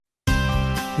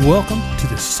Welcome to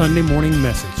the Sunday morning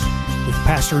message with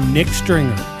Pastor Nick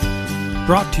Stringer,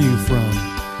 brought to you from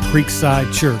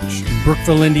Creekside Church in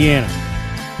Brookville, Indiana.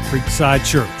 Creekside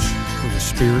Church, where the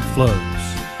Spirit flows.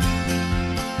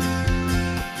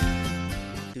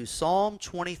 To Psalm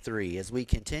 23, as we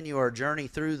continue our journey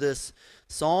through this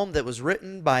psalm that was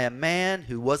written by a man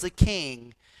who was a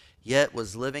king, yet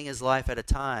was living his life at a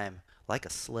time like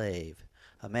a slave.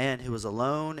 A man who was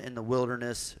alone in the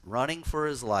wilderness, running for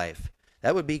his life.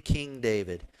 That would be King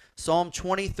David. Psalm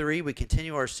 23, we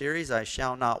continue our series, I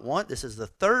Shall Not Want. This is the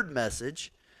third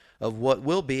message of what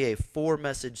will be a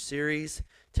four-message series.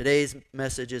 Today's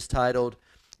message is titled,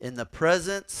 In the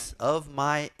Presence of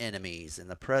My Enemies. In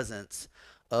the Presence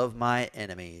of My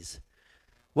Enemies.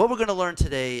 What we're going to learn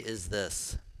today is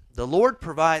this. The Lord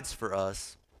provides for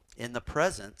us in the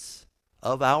presence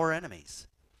of our enemies.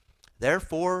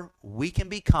 Therefore, we can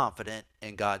be confident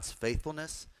in God's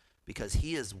faithfulness, because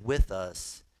he is with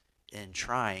us in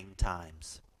trying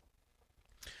times.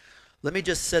 Let me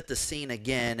just set the scene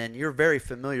again, and you're very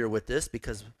familiar with this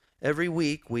because every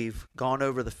week we've gone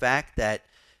over the fact that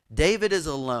David is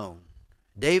alone.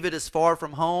 David is far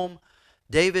from home.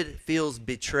 David feels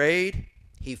betrayed.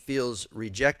 He feels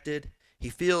rejected. He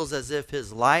feels as if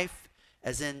his life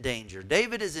is in danger.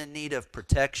 David is in need of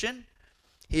protection.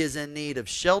 He is in need of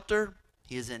shelter.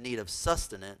 He is in need of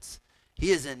sustenance. He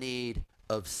is in need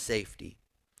of safety.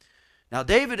 Now,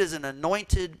 David is an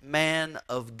anointed man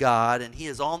of God, and he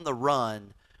is on the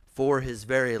run for his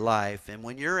very life. And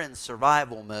when you're in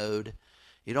survival mode,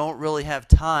 you don't really have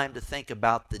time to think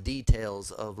about the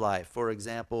details of life. For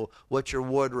example, what your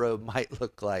wardrobe might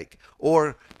look like,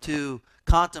 or to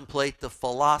contemplate the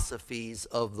philosophies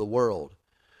of the world.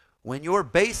 When your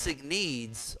basic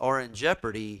needs are in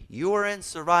jeopardy, you are in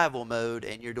survival mode,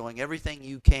 and you're doing everything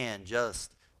you can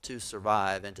just to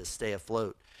survive and to stay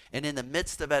afloat. And in the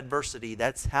midst of adversity,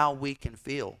 that's how we can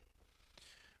feel.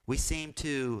 We seem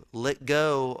to let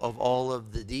go of all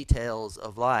of the details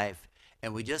of life,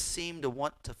 and we just seem to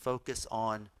want to focus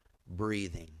on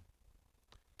breathing,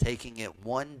 taking it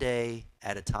one day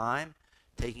at a time,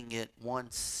 taking it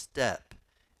one step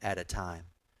at a time.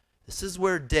 This is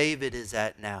where David is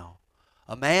at now,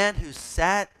 a man who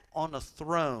sat on a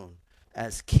throne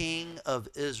as king of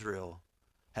Israel,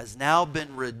 has now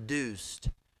been reduced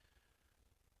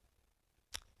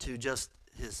to just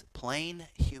his plain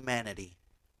humanity.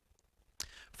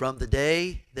 From the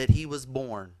day that he was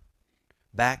born,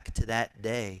 back to that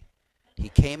day, he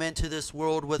came into this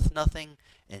world with nothing,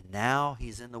 and now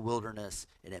he's in the wilderness,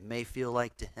 and it may feel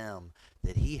like to him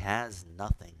that he has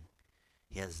nothing.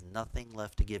 He has nothing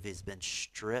left to give. He's been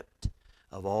stripped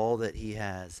of all that he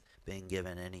has been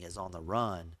given, and he is on the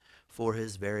run for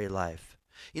his very life.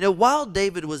 You know, while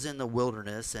David was in the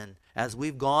wilderness, and as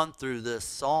we've gone through this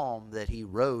psalm that he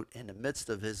wrote in the midst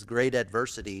of his great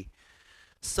adversity,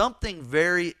 something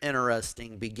very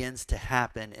interesting begins to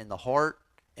happen in the heart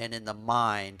and in the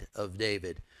mind of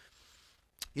David.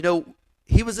 You know,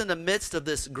 he was in the midst of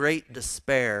this great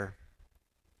despair,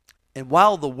 and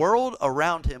while the world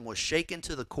around him was shaken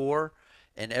to the core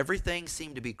and everything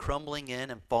seemed to be crumbling in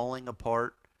and falling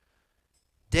apart,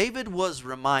 David was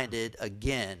reminded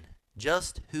again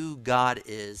just who God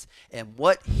is and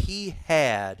what he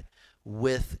had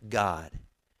with God.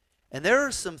 And there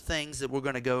are some things that we're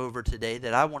going to go over today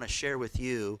that I want to share with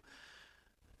you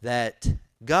that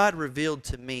God revealed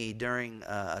to me during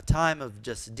a time of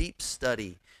just deep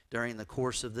study during the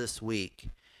course of this week,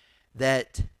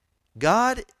 that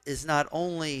God is not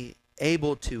only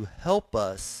able to help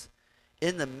us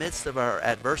in the midst of our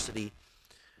adversity,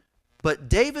 but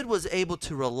David was able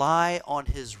to rely on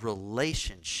his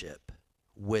relationship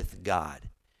with God.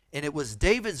 And it was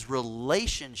David's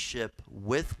relationship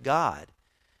with God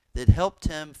that helped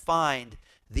him find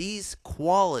these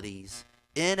qualities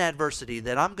in adversity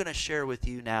that I'm going to share with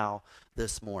you now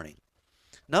this morning.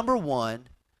 Number one,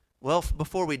 well,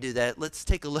 before we do that, let's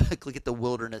take a look at the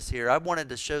wilderness here. I wanted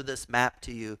to show this map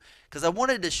to you because I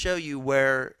wanted to show you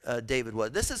where David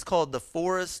was. This is called the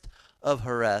Forest of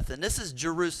Hereth, and this is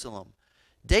Jerusalem.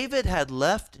 David had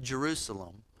left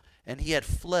Jerusalem, and he had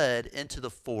fled into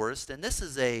the forest, and this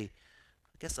is a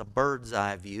bird's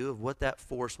eye view of what that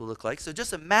forest will look like. So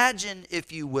just imagine,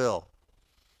 if you will,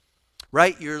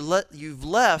 right? You've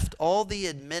left all the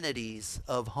amenities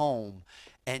of home,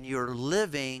 and you're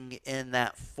living in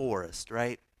that forest,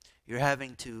 right? You're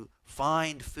having to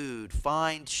find food,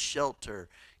 find shelter,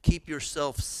 keep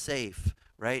yourself safe,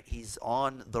 right? He's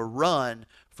on the run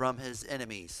from his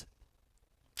enemies.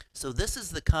 So this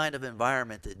is the kind of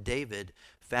environment that David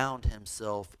found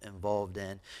himself involved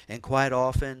in. And quite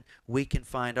often we can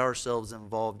find ourselves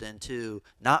involved in too,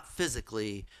 not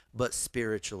physically, but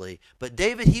spiritually. But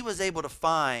David, he was able to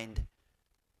find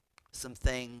some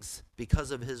things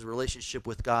because of his relationship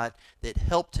with God that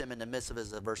helped him in the midst of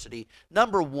his adversity.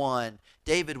 Number one,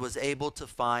 David was able to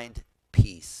find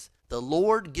peace. The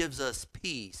Lord gives us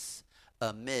peace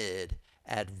amid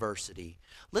adversity.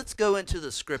 Let's go into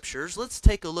the scriptures. Let's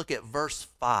take a look at verse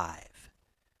 5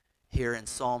 here in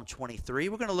Psalm 23.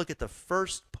 We're going to look at the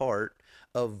first part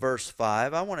of verse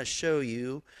 5. I want to show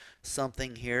you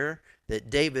something here that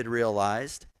David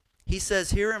realized. He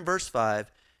says here in verse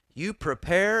 5, "You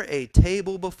prepare a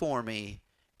table before me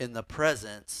in the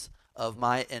presence of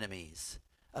my enemies."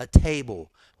 A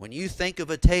table. When you think of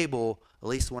a table, at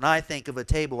least when I think of a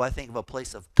table, I think of a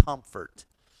place of comfort.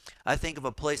 I think of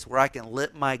a place where I can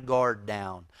let my guard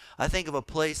down. I think of a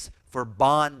place for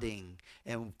bonding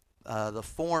and the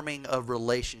forming of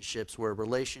relationships, where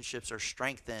relationships are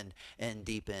strengthened and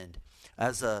deepened.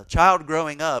 As a child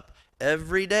growing up,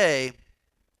 every day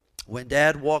when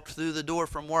Dad walked through the door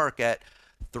from work at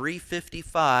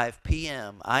 3:55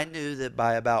 p.m., I knew that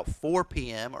by about 4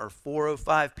 p.m. or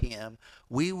 4:05 p.m.,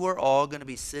 we were all going to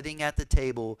be sitting at the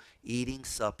table eating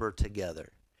supper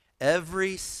together.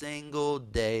 Every single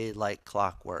day like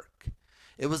clockwork.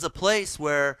 It was a place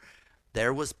where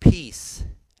there was peace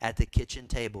at the kitchen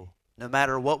table. No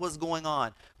matter what was going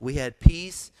on, we had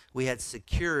peace, we had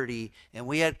security, and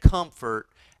we had comfort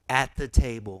at the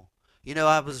table. You know,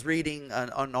 I was reading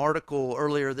an article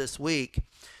earlier this week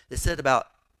that said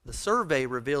the survey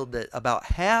revealed that about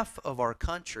half of our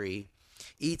country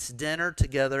eats dinner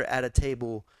together at a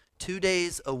table 2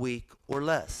 days a week or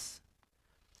less.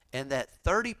 And that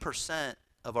 30%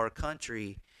 of our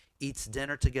country eats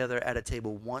dinner together at a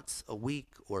table once a week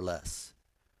or less.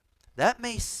 That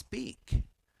may speak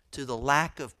to the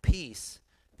lack of peace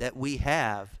that we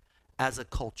have as a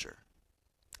culture,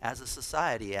 as a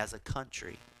society, as a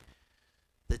country.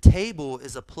 The table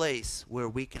is a place where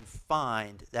we can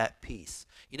find that peace.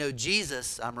 You know,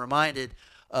 Jesus, I'm reminded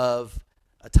of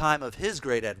a time of his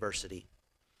great adversity.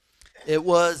 It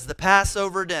was the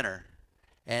Passover dinner,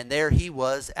 and there he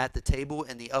was at the table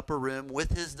in the upper room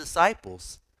with his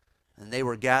disciples. And they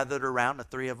were gathered around, the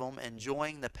three of them,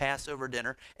 enjoying the Passover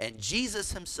dinner. And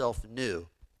Jesus himself knew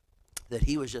that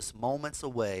he was just moments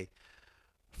away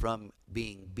from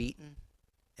being beaten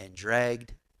and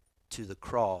dragged to the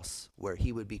cross, where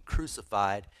he would be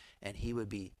crucified and he would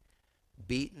be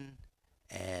beaten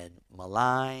and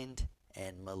maligned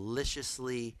and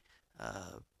maliciously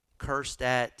cursed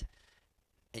at.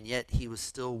 And yet he was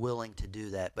still willing to do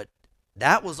that. But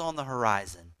that was on the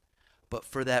horizon. But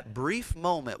for that brief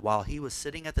moment while he was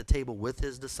sitting at the table with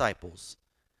his disciples,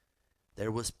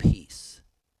 there was peace.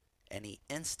 And he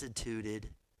instituted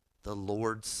the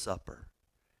Lord's Supper.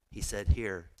 He said,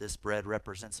 "Here, this bread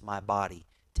represents my body.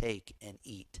 Take and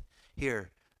eat.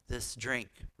 Here, this drink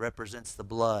represents the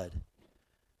blood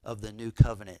of the new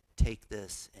covenant. Take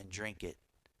this and drink it."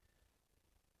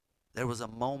 There was a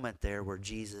moment there where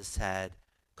Jesus had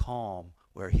calm,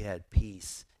 where he had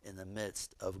peace in the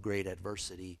midst of great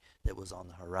adversity that was on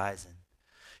the horizon.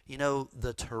 You know,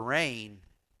 the terrain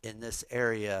in this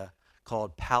area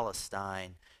called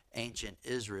Palestine, ancient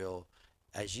Israel,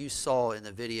 as you saw in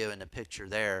the video in the picture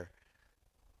there,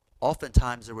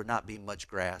 oftentimes there would not be much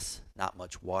grass, not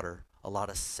much water, a lot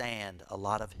of sand, a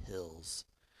lot of hills.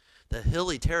 The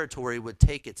hilly territory would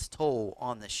take its toll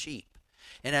on the sheep.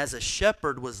 And as a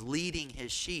shepherd was leading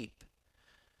his sheep,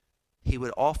 he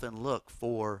would often look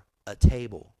for a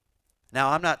table. Now,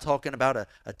 I'm not talking about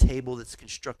a table that's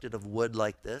constructed of wood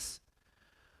like this,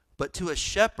 but to a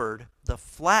shepherd, the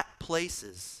flat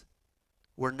places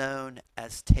were known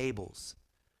as tables.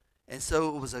 And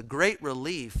so it was a great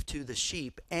relief to the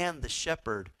sheep and the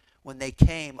shepherd when they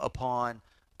came upon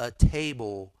a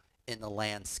table in the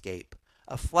landscape,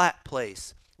 a flat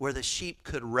place where the sheep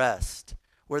could rest,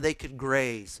 where they could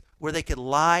graze, where they could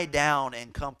lie down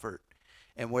in comfort,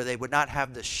 and where they would not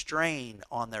have the strain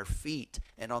on their feet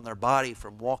and on their body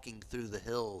from walking through the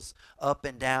hills, up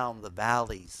and down the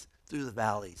valleys, through the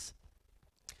valleys.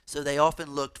 So they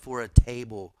often looked for a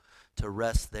table to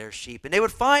rest their sheep. And they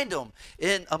would find them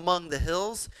in among the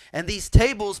hills. And these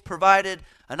tables provided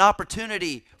an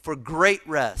opportunity for great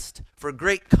rest, for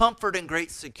great comfort and great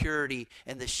security.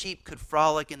 And the sheep could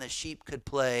frolic and the sheep could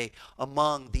play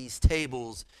among these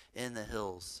tables in the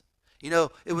hills. You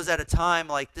know, it was at a time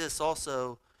like this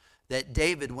also that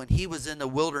David, when he was in the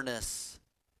wilderness,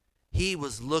 he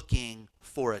was looking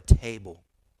for a table.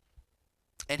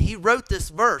 And he wrote this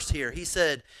verse here. He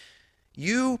said,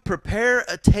 You prepare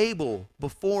a table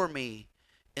before me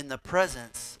in the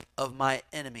presence of my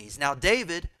enemies. Now,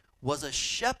 David was a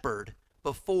shepherd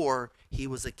before he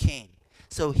was a king.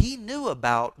 So he knew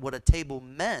about what a table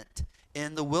meant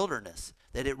in the wilderness,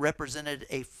 that it represented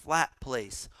a flat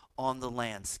place on the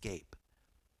landscape.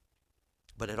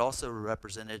 But it also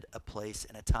represented a place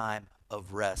and a time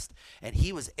of rest. And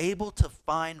he was able to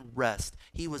find rest.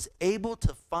 He was able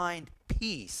to find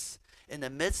peace in the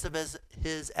midst of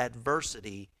his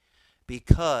adversity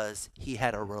because he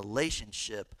had a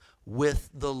relationship with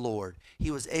the Lord.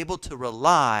 He was able to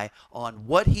rely on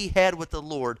what he had with the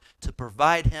Lord to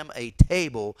provide him a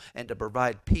table and to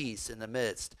provide peace in the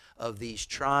midst of these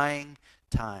trying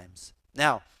times.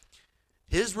 Now,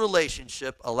 his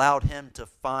relationship allowed him to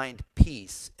find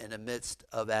peace in the midst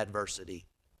of adversity.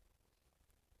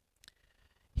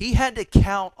 He had to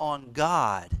count on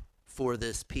God for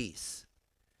this peace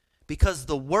because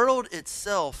the world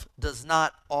itself does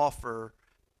not offer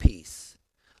peace.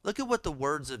 Look at what the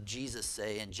words of Jesus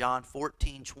say in John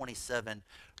 14:27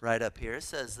 right up here. It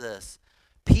says this,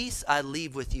 "Peace I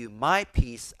leave with you, my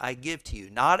peace I give to you.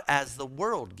 Not as the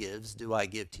world gives do I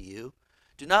give to you.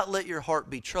 Do not let your heart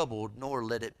be troubled, nor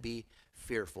let it be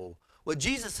fearful." What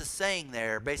Jesus is saying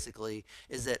there basically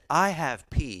is that I have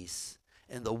peace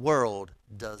and the world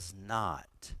does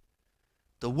not.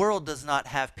 The world does not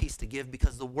have peace to give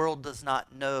because the world does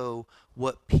not know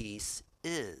what peace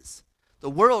is. The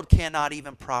world cannot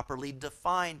even properly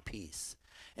define peace.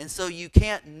 And so you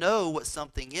can't know what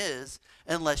something is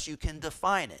unless you can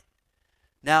define it.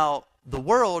 Now, the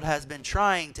world has been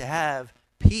trying to have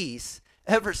peace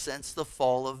ever since the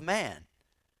fall of man.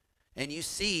 And you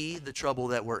see the trouble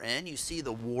that we're in. You see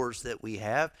the wars that we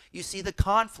have. You see the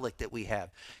conflict that we have.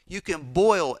 You can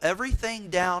boil everything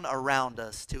down around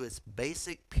us to its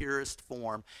basic, purest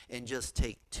form and just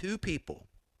take two people,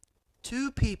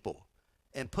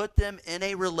 and put them in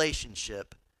a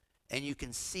relationship, and you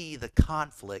can see the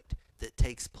conflict that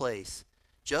takes place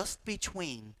just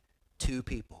between two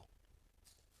people.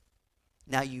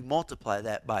 Now you multiply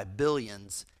that by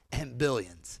billions and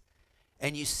billions,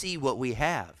 and you see what we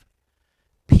have.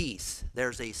 Peace.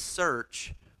 There's a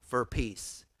search for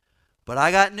peace. But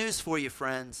I got news for you,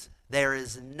 friends. There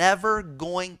is never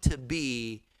going to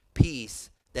be peace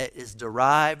that is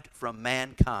derived from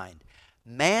mankind.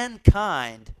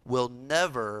 Mankind will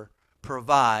never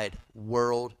provide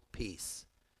world peace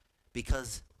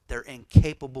because they're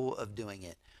incapable of doing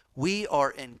it. We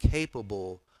are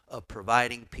incapable of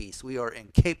providing peace. We are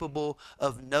incapable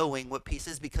of knowing what peace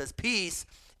is because peace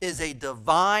is a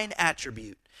divine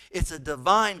attribute. It's a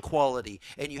divine quality,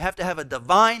 and you have to have a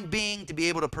divine being to be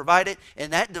able to provide it,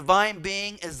 and that divine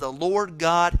being is the Lord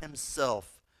God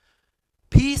himself.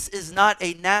 Peace is not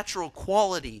a natural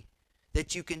quality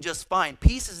that you can just find.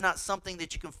 Peace is not something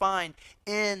that you can find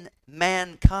in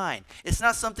mankind. It's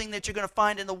not something that you're going to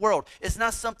find in the world. It's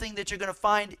not something that you're going to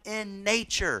find in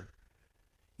nature.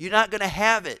 You're not going to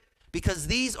have it because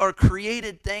these are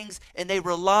created things and they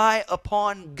rely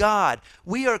upon God.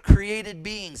 We are created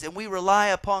beings and we rely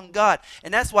upon God.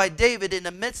 And that's why David, in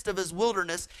the midst of his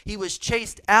wilderness, he was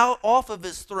chased out off of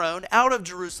his throne, out of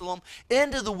Jerusalem,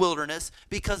 into the wilderness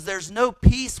because there's no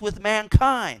peace with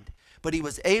mankind. But he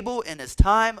was able in his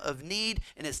time of need,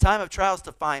 in his time of trials,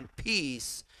 to find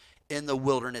peace in the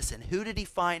wilderness. And who did he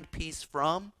find peace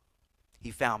from?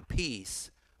 He found peace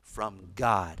from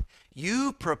God.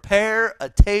 You prepare a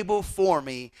table for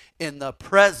me in the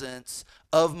presence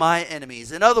of my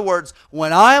enemies. In other words,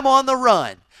 when I am on the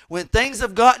run, when things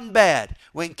have gotten bad,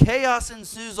 when chaos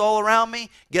ensues all around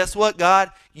me, guess what,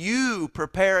 God? You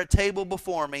prepare a table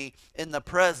before me in the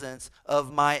presence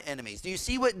of my enemies. Do you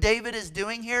see what David is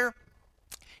doing here?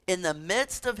 In the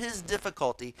midst of his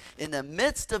difficulty, in the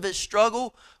midst of his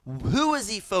struggle, who is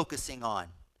he focusing on?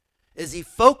 Is he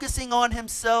focusing on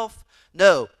himself?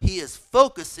 No, he is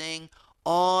focusing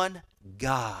on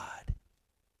God.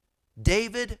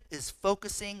 David is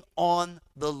focusing on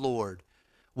the Lord.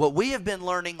 What we have been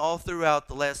learning all throughout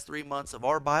the last 3 months of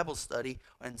our Bible study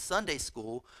and Sunday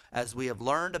school, as we have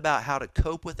learned about how to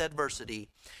cope with adversity,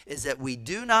 is that we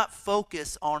do not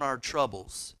focus on our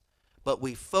troubles, but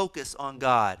we focus on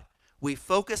God. We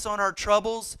focus on our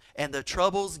troubles, and the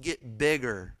troubles get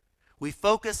bigger. We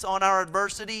focus on our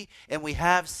adversity, and we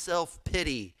have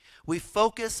self-pity. We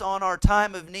focus on our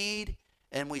time of need,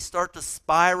 and we start to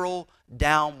spiral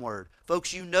downward.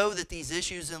 Folks, you know that these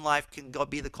issues in life can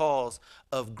be the cause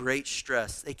of great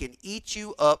stress. They can eat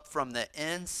you up from the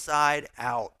inside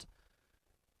out,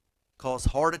 cause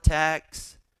heart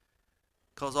attacks,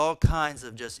 cause all kinds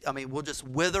of we'll just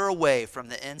wither away from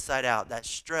the inside out. That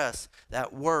stress,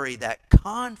 that worry, that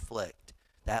conflict,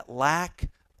 that lack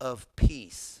of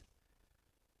peace.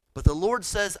 But the Lord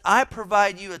says, I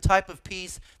provide you a type of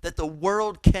peace that the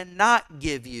world cannot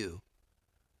give you.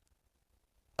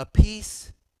 A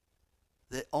peace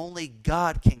that only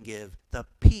God can give. The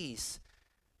peace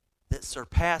that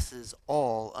surpasses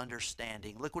all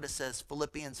understanding. Look what it says,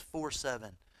 Philippians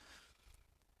 4:7.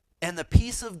 And the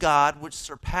peace of God, which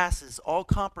surpasses all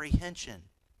comprehension,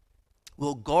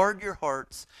 will guard your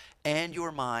hearts and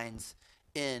your minds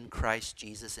in Christ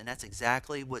Jesus. And that's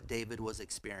exactly what David was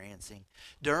experiencing.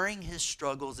 During his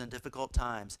struggles and difficult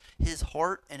times, his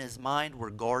heart and his mind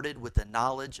were guarded with the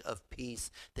knowledge of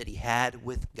peace that he had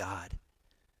with God.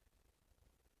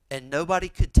 And nobody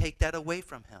could take that away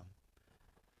from him.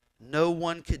 No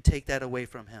one could take that away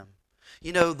from him.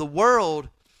 You know, the world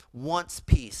wants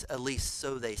peace, at least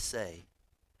so they say.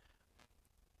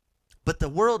 But the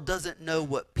world doesn't know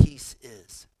what peace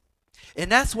is.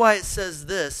 And that's why it says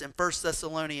this in 1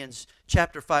 Thessalonians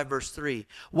chapter 5, verse 3.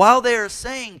 While they are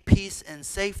saying peace and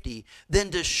safety, then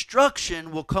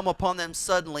destruction will come upon them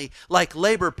suddenly like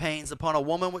labor pains upon a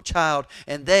woman with child,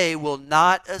 and they will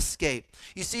not escape.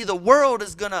 You see, the world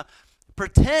is going to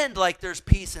pretend like there's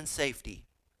peace and safety.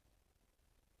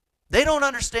 They don't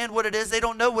understand what it is. They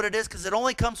don't know what it is because it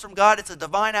only comes from God. It's a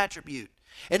divine attribute.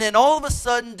 And then all of a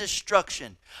sudden,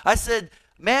 destruction. I said,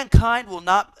 mankind will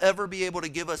not ever be able to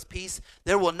give us peace.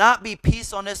 There will not be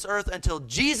peace on this earth until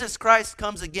Jesus Christ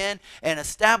comes again and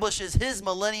establishes his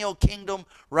millennial kingdom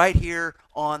right here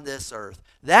on this earth.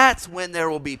 That's when there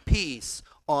will be peace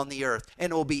on the earth.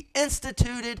 And it will be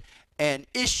instituted and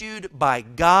issued by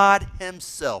God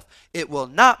himself. It will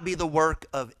not be the work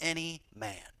of any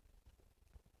man.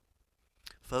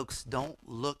 Folks, don't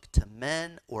look to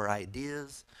men or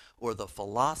ideas or the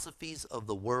philosophies of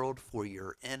the world for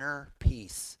your inner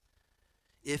peace.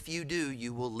 If you do,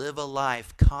 you will live a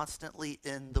life constantly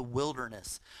in the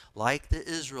wilderness, like the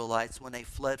Israelites when they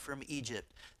fled from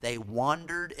Egypt. They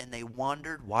wandered and they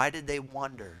wandered. Why did they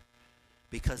wander?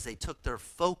 Because they took their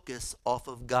focus off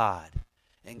of God.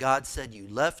 And God said, you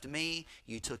left me,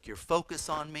 you took your focus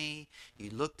on me,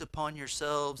 you looked upon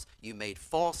yourselves, you made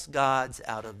false gods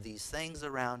out of these things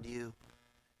around you,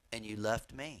 and you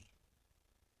left me.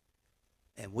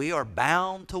 And we are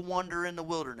bound to wander in the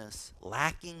wilderness,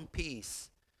 lacking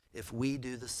peace, if we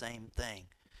do the same thing.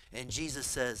 And Jesus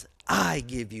says, I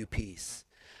give you peace.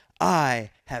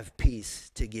 I have peace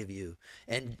to give you.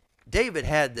 And David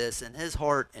had this, and his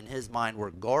heart and his mind were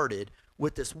guarded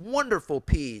with this wonderful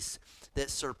peace that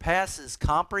surpasses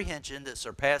comprehension, that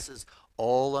surpasses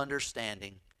all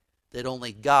understanding, that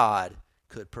only God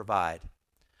could provide.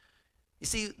 You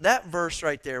see, that verse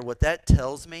right there, what that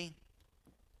tells me,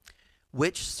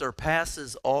 which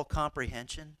surpasses all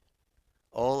comprehension,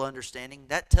 all understanding,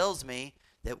 that tells me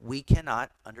that we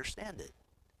cannot understand it.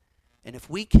 And if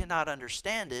we cannot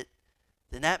understand it,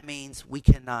 then that means we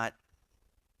cannot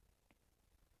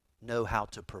know how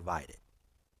to provide it.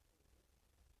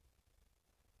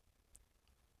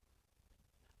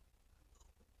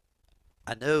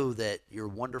 I know that you're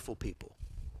wonderful people,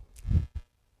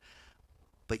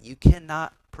 but you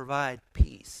cannot provide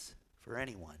peace for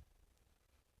anyone.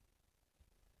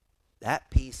 That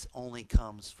peace only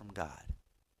comes from God.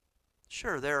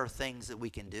 Sure, there are things that we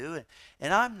can do,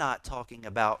 and I'm not talking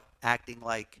about acting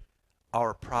like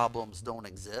our problems don't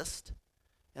exist,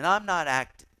 and I'm not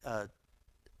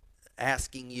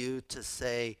asking you to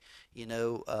say,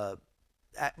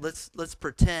 let's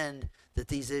pretend that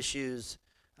these issues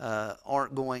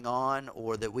aren't going on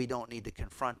or that we don't need to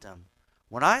confront them.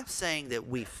 When I'm saying that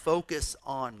we focus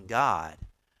on God,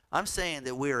 I'm saying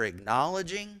that we are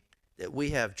acknowledging that we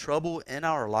have trouble in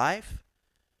our life,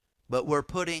 but we're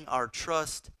putting our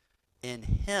trust in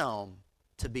Him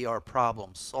to be our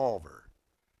problem solver.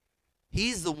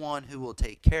 He's the one who will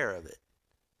take care of it.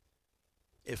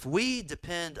 If we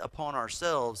depend upon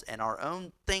ourselves and our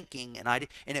own thinking and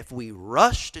if we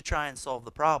rush to try and solve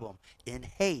the problem in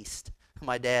haste,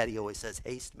 my dad, he always says,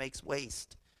 haste makes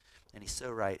waste. And he's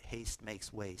so right, haste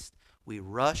makes waste. We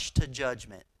rush to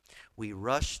judgment. We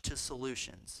rush to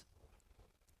solutions.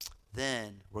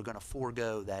 Then we're going to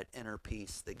forego that inner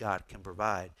peace that God can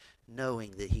provide,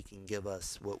 knowing that He can give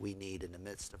us what we need in the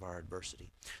midst of our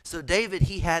adversity. So David,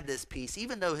 he had this peace.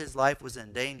 Even though his life was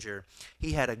in danger,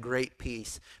 he had a great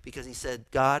peace because he said,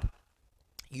 God,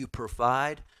 you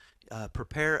prepare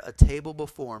a table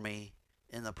before me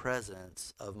in the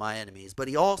presence of my enemies. But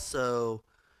he also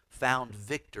found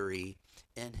victory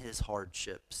in his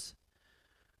hardships.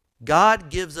 God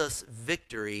gives us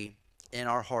victory in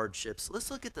our hardships.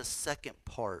 Let's look at the second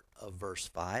part of verse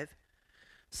 5. It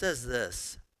says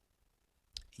this,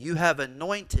 you have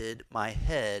anointed my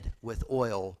head with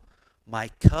oil. My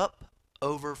cup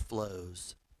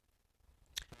overflows.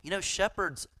 You know,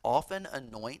 shepherds often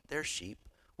anoint their sheep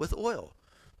with oil.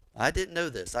 I didn't know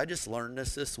this. I just learned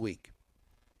this week.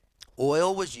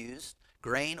 Oil was used,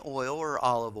 grain oil or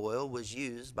olive oil was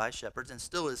used by shepherds and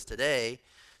still is today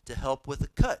to help with the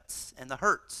cuts and the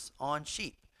hurts on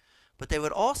sheep. But they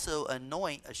would also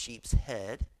anoint a sheep's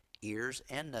head, ears,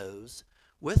 and nose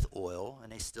with oil,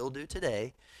 and they still do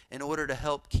today, in order to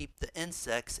help keep the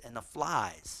insects and the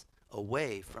flies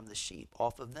away from the sheep,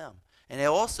 off of them. And they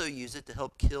also use it to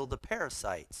help kill the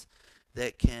parasites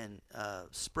that can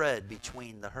spread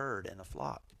between the herd and the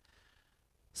flock.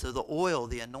 So the oil,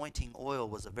 the anointing oil,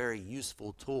 was a very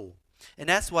useful tool. And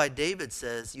that's why David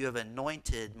says, you have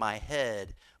anointed my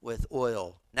head with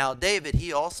oil. Now David,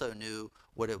 he also knew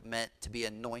what it meant to be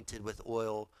anointed with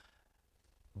oil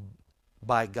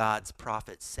by God's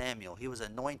prophet Samuel. He was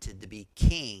anointed to be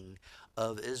king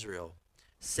of Israel.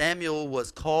 Samuel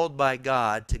was called by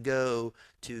God to go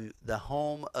to the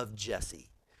home of Jesse.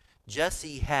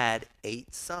 Jesse had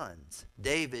 8 sons,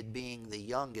 David being the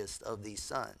youngest of these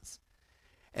sons.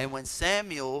 And when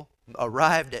Samuel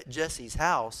arrived at Jesse's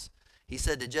house, he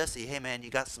said to Jesse, hey man, you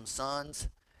got some sons?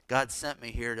 God sent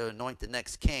me here to anoint the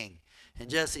next king. And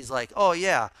Jesse's like, oh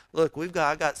yeah, look,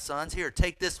 I got sons. Here,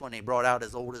 take this one. He brought out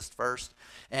his oldest first.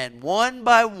 And one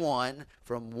by one,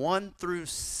 from 1 through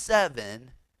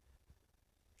 7,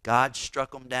 God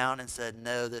struck them down and said,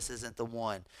 no, this isn't the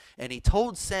one. And he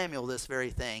told Samuel this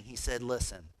very thing. He said,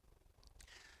 listen,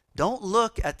 don't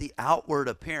look at the outward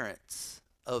appearance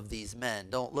of these men.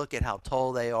 Don't look at how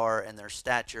tall they are and their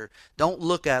stature. Don't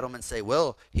look at them and say,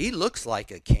 well, he looks like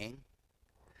a king.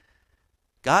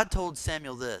 God told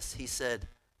Samuel this. He said,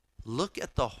 look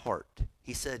at the heart.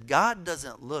 He said, God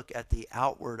doesn't look at the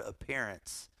outward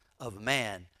appearance of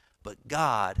man, but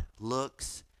God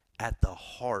looks at the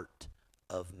heart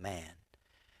of man.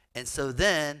 And so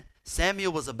then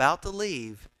Samuel was about to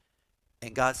leave,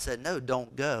 and God said, no,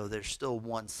 don't go. There's still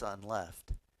one son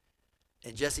left.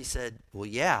 And Jesse said, well,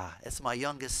 yeah, it's my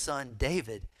youngest son,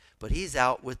 David, but he's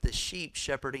out with the sheep,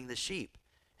 shepherding the sheep.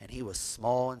 And he was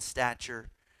small in stature.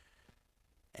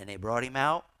 And they brought him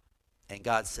out, and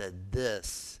God said,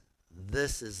 this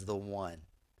is the one.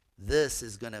 This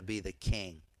is going to be the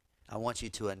king. I want you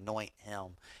to anoint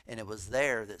him. And it was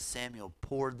there that Samuel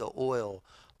poured the oil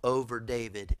over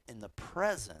David in the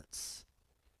presence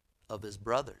of his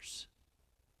brothers,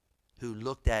 who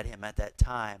looked at him at that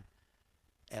time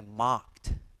and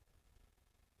mocked.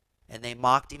 And they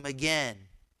mocked him again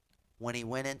when he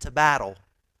went into battle.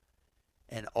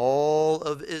 And all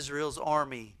of Israel's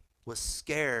army was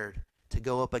scared to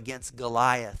go up against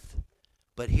Goliath.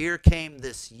 But here came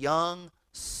this young,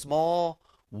 small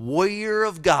warrior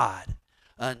of God,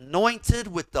 anointed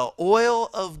with the oil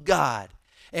of God.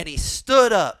 And he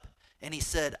stood up and he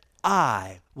said,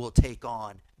 I will take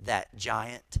on that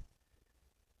giant.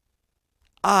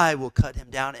 I will cut him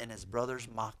down. And his brothers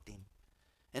mocked him.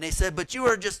 And they said, but you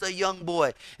are just a young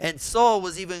boy. And Saul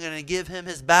was even going to give him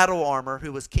his battle armor,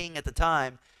 who was king at the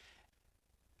time.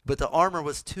 But the armor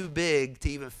was too big to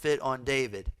even fit on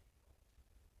David.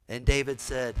 And David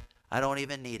said, I don't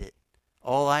even need it.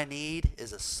 All I need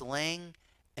is a sling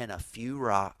and a few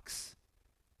rocks.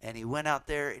 And he went out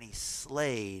there and he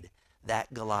slayed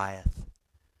that Goliath.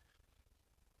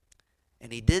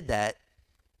 And he did that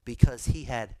because he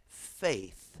had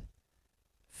faith.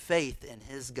 Faith in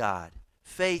his God.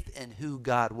 Faith in who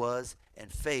God was,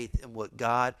 and faith in what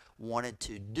God wanted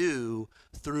to do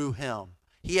through him.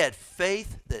 He had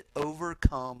faith that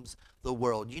overcomes the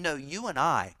world. You know, you and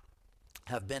I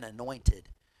have been anointed.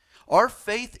 Our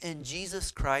faith in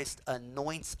Jesus Christ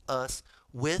anoints us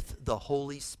with the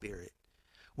Holy Spirit.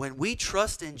 When we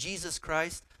trust in Jesus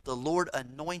Christ, the Lord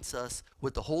anoints us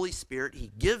with the Holy Spirit.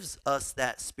 He gives us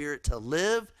that Spirit to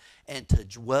live and to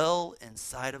dwell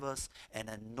inside of us and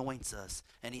anoints us.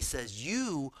 And he says,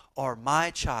 you are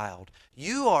my child.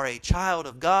 You are a child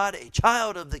of God, a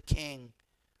child of the King.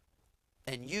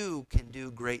 And you can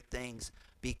do great things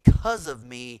because of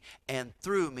me and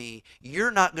through me.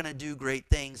 You're not going to do great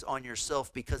things on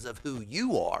yourself because of who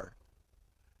you are.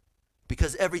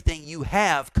 Because everything you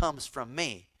have comes from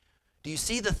me. Do you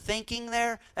see the thinking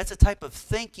there? That's the type of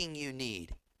thinking you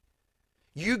need.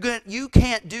 You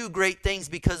can't do great things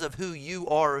because of who you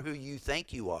are or who you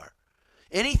think you are.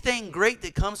 Anything great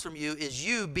that comes from you is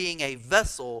you being a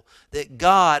vessel that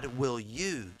God will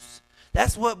use.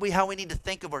 That's how we need to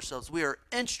think of ourselves. We are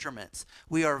instruments.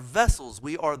 We are vessels.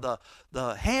 We are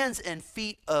the hands and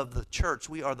feet of the church.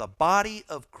 We are the body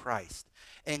of Christ.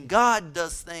 And God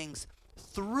does things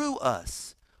through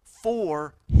us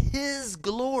for his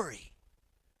glory,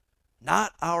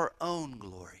 not our own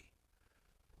glory.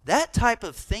 That type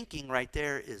of thinking right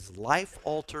there is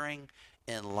life-altering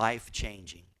and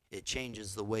life-changing. It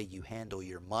changes the way you handle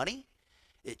your money.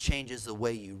 It changes the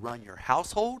way you run your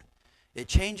household. It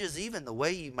changes even the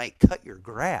way you might cut your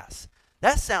grass.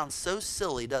 That sounds so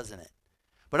silly, doesn't it?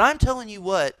 But I'm telling you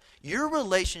what, your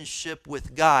relationship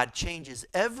with God changes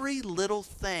every little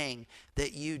thing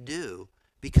that you do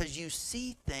because you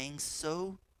see things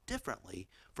so differently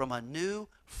from a new,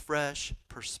 fresh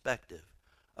perspective.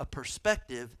 A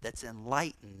perspective that's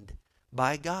enlightened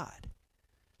by God.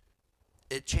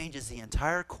 It changes the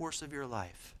entire course of your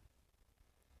life.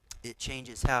 It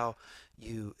changes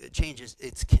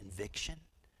its conviction.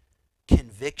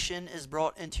 Conviction is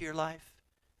brought into your life.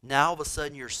 Now all of a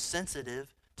sudden you're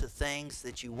sensitive to things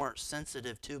that you weren't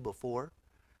sensitive to before.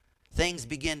 Things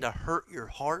begin to hurt your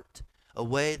heart a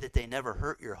way that they never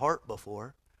hurt your heart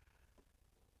before.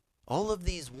 All of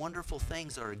these wonderful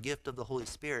things are a gift of the Holy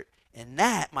Spirit. And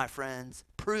that, my friends,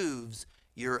 proves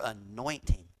your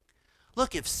anointing.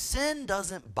 Look, if sin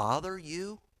doesn't bother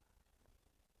you,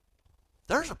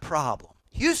 there's a problem.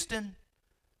 Houston,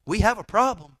 we have a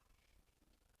problem.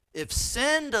 If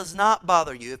sin does not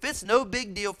bother you, if it's no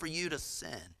big deal for you to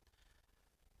sin,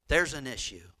 there's an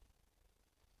issue.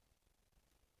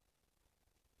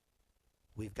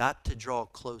 We've got to draw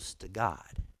close to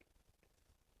God.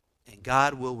 And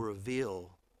God will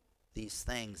reveal these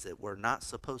things that we're not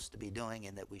supposed to be doing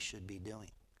and that we should be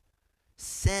doing.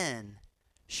 Sin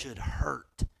should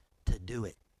hurt to do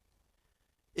it.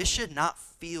 It should not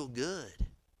feel good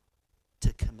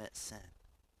to commit sin.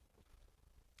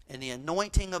 And the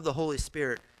anointing of the Holy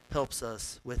Spirit helps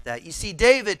us with that. You see,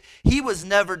 David, he was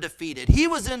never defeated. He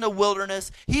was in the wilderness.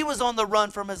 He was on the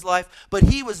run from his life, but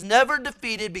he was never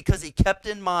defeated because he kept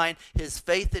in mind his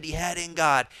faith that he had in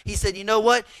God. He said, you know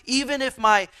what? Even if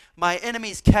my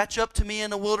enemies catch up to me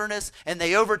in the wilderness and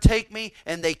they overtake me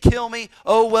and they kill me,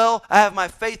 oh well, I have my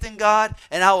faith in God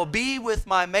and I will be with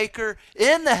my Maker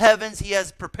in the heavens. He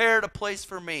has prepared a place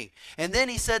for me. And then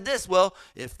he said this, well,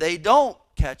 if they don't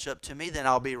catch up to me, then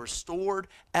I'll be restored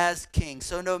as king.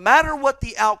 So no matter what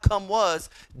the outcome was,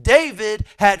 David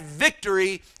had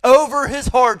victory over his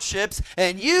hardships,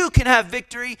 and you can have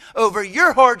victory over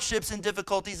your hardships and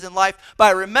difficulties in life by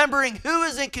remembering who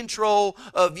is in control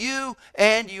of you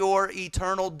and your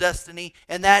eternal destiny,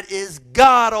 and that is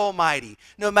God Almighty.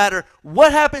 No matter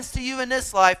what happens to you in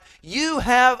this life, you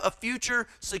have a future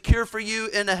secure for you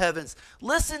in the heavens.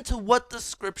 Listen to what the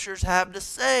scriptures have to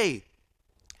say.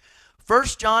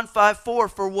 1 John 5:4,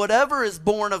 for whatever is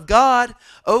born of God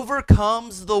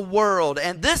overcomes the world.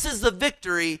 And this is the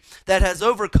victory that has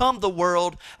overcome the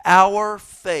world, our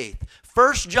faith.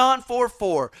 1 John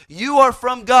 4:4, you are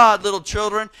from God, little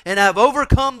children, and have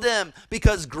overcome them,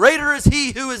 because greater is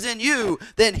he who is in you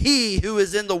than he who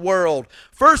is in the world.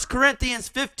 1 Corinthians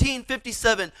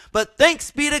 15:57, but thanks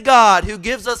be to God who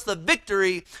gives us the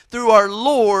victory through our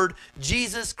Lord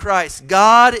Jesus Christ.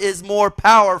 God is more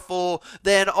powerful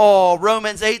than all.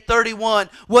 Romans 8:31,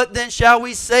 what then shall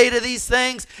we say to these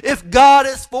things? If God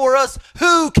is for us,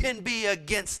 who can be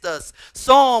against us?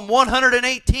 Psalm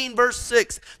 118 verse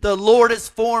 6, the Lord is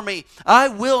for me. I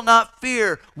will not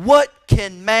fear. What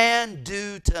can man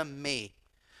do to me?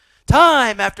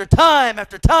 Time after time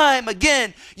after time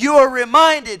again, you are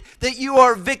reminded that you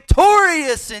are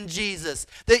victorious in Jesus,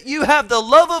 that you have the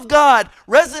love of God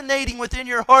resonating within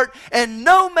your heart, and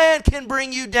no man can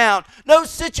bring you down. No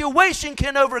situation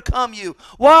can overcome you.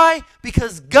 Why?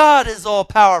 Because God is all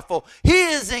powerful. He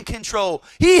is in control.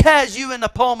 He has you in the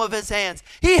palm of his hands.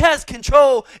 He has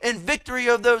control and victory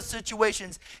of those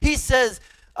situations. He says,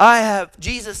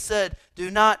 Jesus said,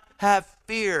 do not have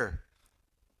fear.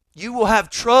 You will have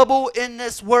trouble in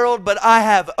this world, but I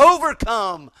have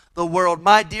overcome the world.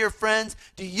 My dear friends,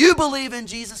 do you believe in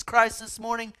Jesus Christ this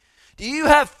morning? Do you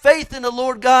have faith in the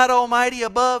Lord God Almighty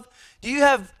above? Do you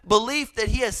have belief that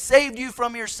he has saved you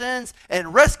from your sins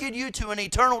and rescued you to an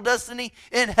eternal destiny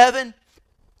in heaven?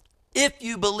 If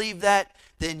you believe that,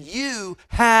 then you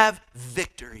have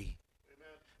victory.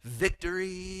 Amen.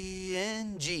 Victory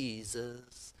in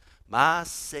Jesus, my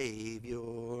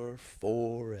Savior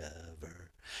forever.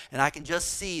 And I can just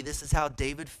see this is how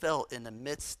David felt in the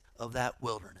midst of that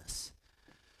wilderness.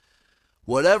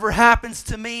 Whatever happens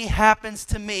to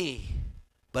me,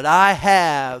 but I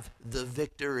have the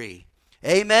victory.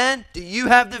 Amen? Do you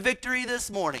have the victory this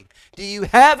morning? Do you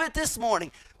have it this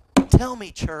morning? Tell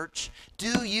me, church,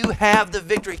 do you have the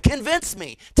victory? Convince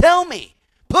me. Tell me.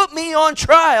 Put me on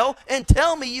trial and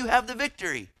tell me you have the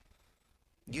victory.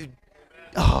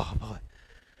 Oh, boy.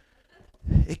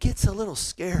 It gets a little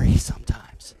scary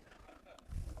sometimes.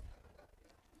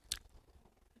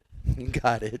 You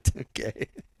got it. Okay.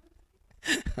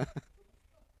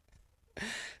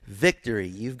 Victory.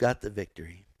 You've got the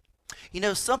victory. You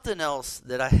know, something else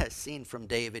that I had seen from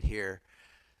David here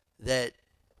that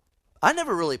I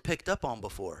never really picked up on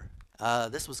before.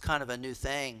 This was kind of a new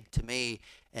thing to me.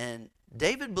 And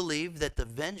David believed that the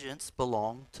vengeance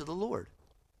belonged to the Lord.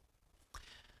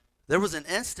 There was an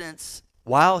instance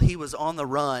while he was on the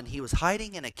run, he was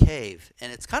hiding in a cave.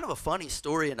 And it's kind of a funny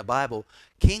story in the Bible.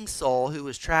 King Saul, who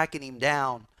was tracking him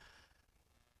down,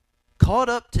 caught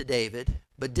up to David,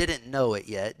 but didn't know it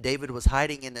yet. David was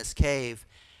hiding in this cave.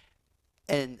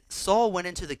 And Saul went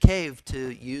into the cave to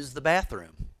use the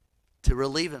bathroom, to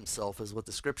relieve himself, is what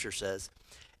the scripture says.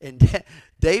 And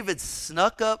David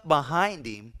snuck up behind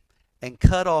him and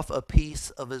cut off a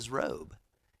piece of his robe.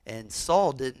 And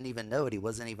Saul didn't even know it. He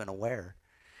wasn't even aware.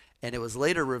 And it was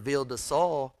later revealed to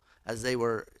Saul as they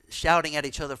were shouting at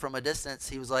each other from a distance.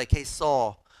 He was like, hey,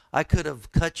 Saul, I could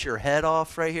have cut your head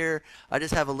off right here. I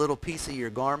just have a little piece of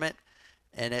your garment.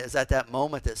 And it was at that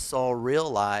moment that Saul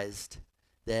realized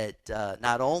that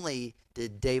not only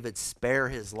did David spare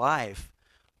his life,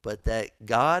 but that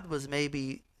God was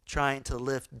maybe trying to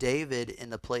lift David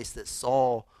in the place that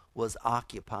Saul was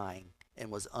occupying and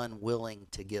was unwilling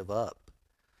to give up.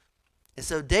 And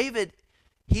so David,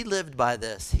 he lived by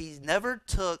this. He never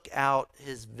took out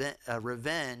his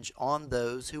revenge on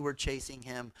those who were chasing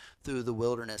him through the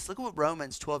wilderness. Look at what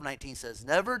Romans 12:19 says.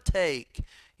 Never take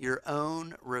your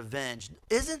own revenge.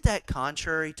 Isn't that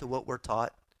contrary to what we're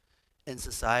taught in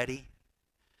society?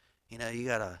 You know, you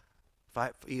gotta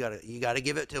fight. You gotta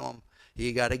give it to them.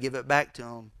 You gotta give it back to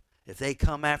them. If they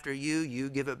come after you, you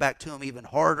give it back to them even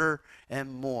harder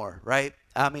and more, right?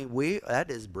 I mean,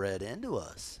 that is bred into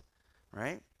us,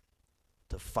 right?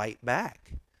 To fight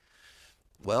back.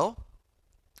 Well,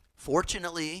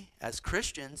 fortunately, as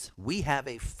Christians, we have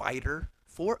a fighter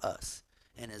for us,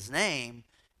 and his name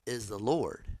is the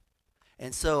Lord.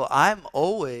 And so I'm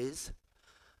always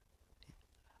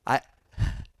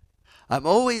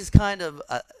kind of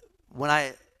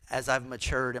as I've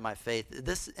matured in my faith,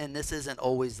 this isn't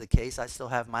always the case. I still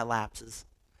have my lapses,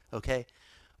 okay?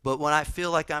 But when I feel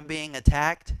like I'm being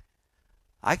attacked,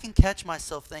 I can catch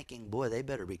myself thinking, boy, they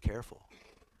better be careful.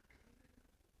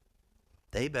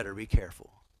 They better be careful,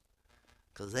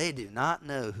 because they do not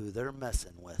know who they're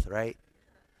messing with, right?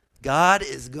 God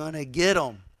is going to get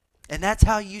them. And that's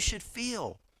how you should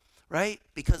feel, right?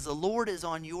 Because the Lord is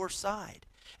on your side,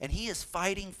 and he is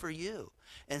fighting for you.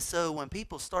 And so when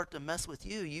people start to mess with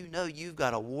you, you know you've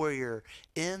got a warrior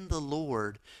in the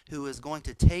Lord who is going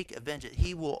to take vengeance.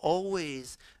 He will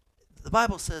always, the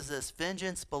Bible says this,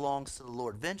 vengeance belongs to the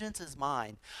Lord. Vengeance is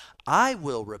mine. I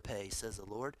will repay, says the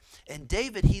Lord. And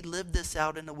David, he lived this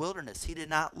out in the wilderness. He did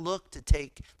not look to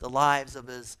take the lives of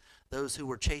those who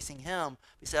were chasing him.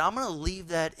 He said, I'm going to leave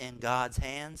that in God's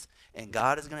hands, and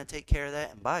God is going to take care of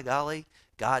that. And by golly,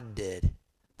 God did.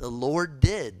 The Lord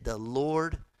did. The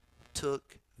Lord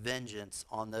took vengeance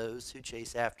on those who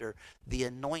chase after the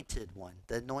anointed one,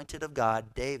 the anointed of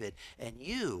God, David. And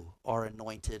you are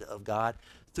anointed of God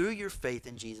through your faith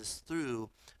in Jesus, through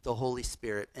the Holy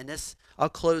Spirit. And this, I'll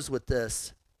close with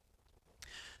this.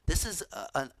 This is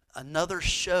another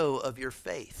show of your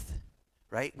faith,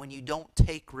 right? When you don't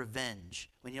take revenge,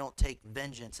 when you don't take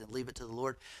vengeance and leave it to the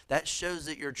Lord, that shows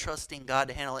that you're trusting God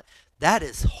to handle it. That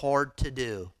is hard to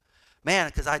do. Man,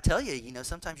 because I tell you,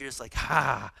 sometimes you're just like,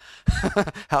 how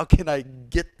can I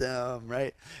get them,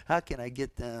 right? How can I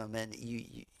get them? And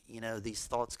these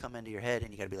thoughts come into your head,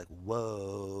 and you got to be like,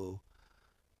 whoa,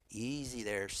 easy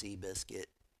there, Seabiscuit.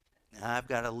 I've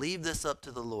got to leave this up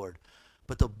to the Lord.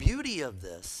 But the beauty of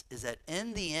this is that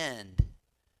in the end,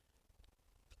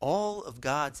 all of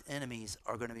God's enemies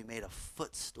are going to be made a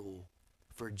footstool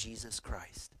for Jesus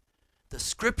Christ. The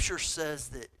scripture says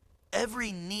that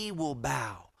every knee will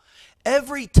bow.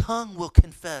 Every tongue will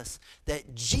confess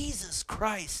that Jesus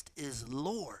Christ is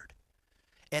Lord,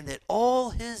 and that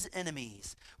all his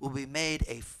enemies will be made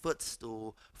a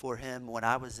footstool for him. When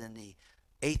I was in the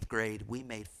 8th grade, we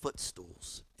made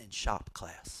footstools in shop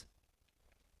class.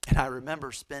 And I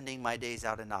remember spending my days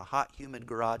out in a hot, humid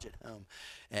garage at home.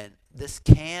 And this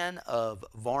can of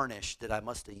varnish that I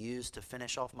must have used to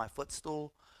finish off my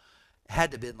footstool had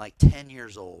to have been like 10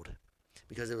 years old,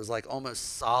 because it was like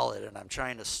almost solid, and I'm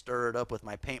trying to stir it up with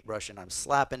my paintbrush, and I'm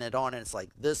slapping it on, and it's like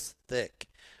this thick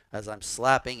as I'm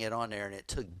slapping it on there, and it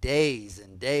took days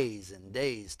and days and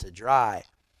days to dry.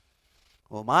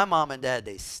 Well, my mom and dad,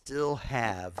 they still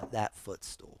have that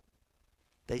footstool.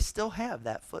 They still have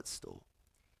that footstool.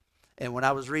 And when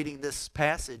I was reading this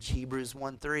passage, Hebrews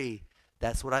 1:3,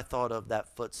 that's what I thought of, that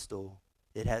footstool.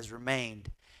 It has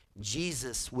remained.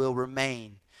 Jesus will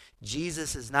remain.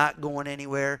 Jesus is not going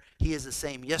anywhere. He is the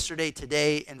same yesterday,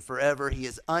 today, and forever. He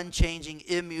is unchanging,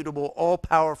 immutable,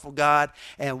 all-powerful God.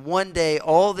 And one day,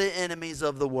 all the enemies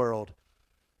of the world,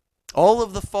 all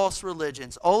of the false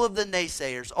religions, all of the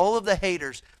naysayers, all of the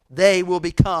haters, they will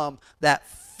become that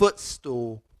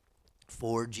footstool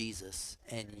for Jesus.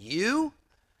 And you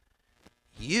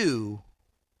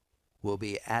will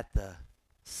be at the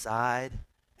side,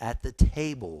 at the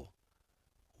table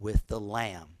with the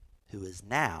Lamb, who is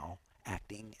now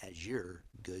acting as your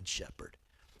good shepherd.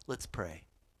 Let's pray.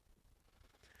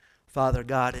 Father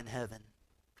God in heaven,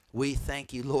 we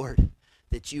thank you, Lord,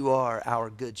 that you are our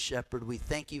good shepherd. We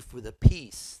thank you for the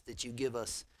peace that you give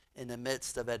us in the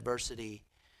midst of adversity.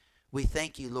 We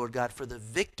thank you, Lord God, for the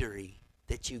victory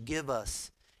that you give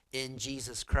us in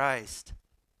Jesus Christ.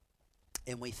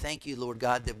 And we thank you, Lord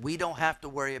God, that we don't have to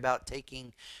worry about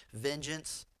taking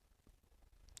vengeance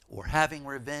or having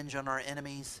revenge on our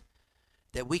enemies,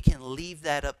 that we can leave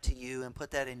that up to you and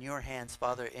put that in your hands,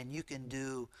 Father, and you can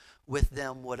do with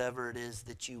them whatever it is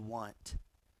that you want.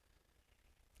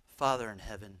 Father in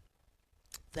heaven,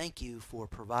 thank you for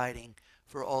providing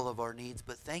for all of our needs,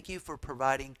 but thank you for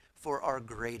providing for our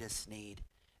greatest need,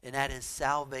 and that is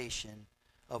salvation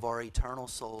of our eternal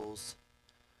souls.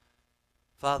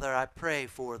 Father, I pray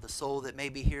for the soul that may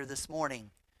be here this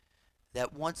morning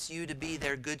that wants you to be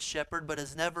their good shepherd but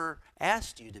has never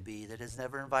asked you to be, that has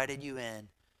never invited you in.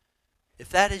 If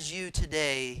that is you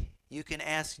today, you can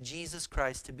ask Jesus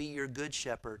Christ to be your good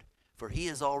shepherd, for he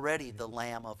is already the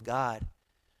Lamb of God.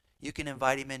 You can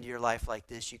invite him into your life like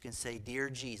this. You can say, "Dear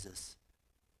Jesus,"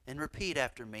 and repeat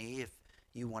after me if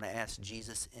you want to ask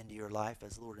Jesus into your life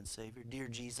as Lord and Savior. "Dear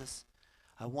Jesus,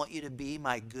 I want you to be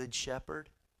my good shepherd.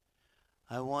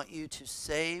 I want you to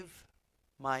save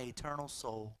my eternal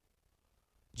soul.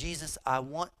 Jesus, I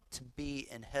want to be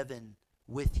in heaven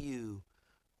with you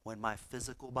when my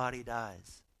physical body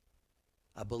dies.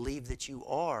 I believe that you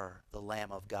are the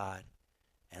Lamb of God,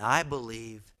 and I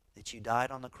believe that you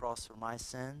died on the cross for my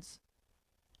sins,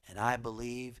 and I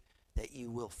believe that you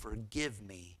will forgive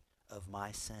me of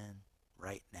my sin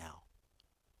right now."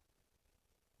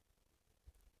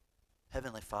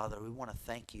 Heavenly Father, we want to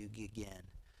thank you again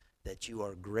that you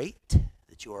are great,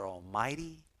 that you are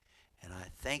almighty, and I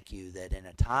thank you that in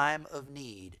a time of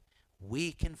need,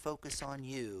 we can focus on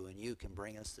you and you can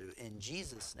bring us through. In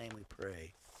Jesus' name we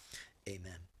pray.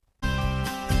 Amen.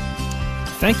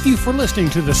 Thank you for listening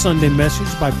to the Sunday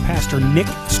message by Pastor Nick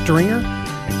Stringer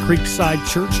at Creekside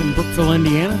Church in Brookville,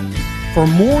 Indiana. For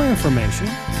more information,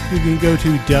 you can go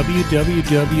to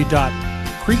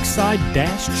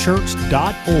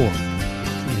www.creekside-church.org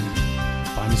and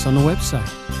find us on the website.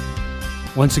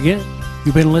 Once again,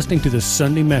 you've been listening to the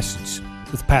Sunday message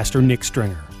with Pastor Nick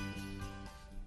Stringer.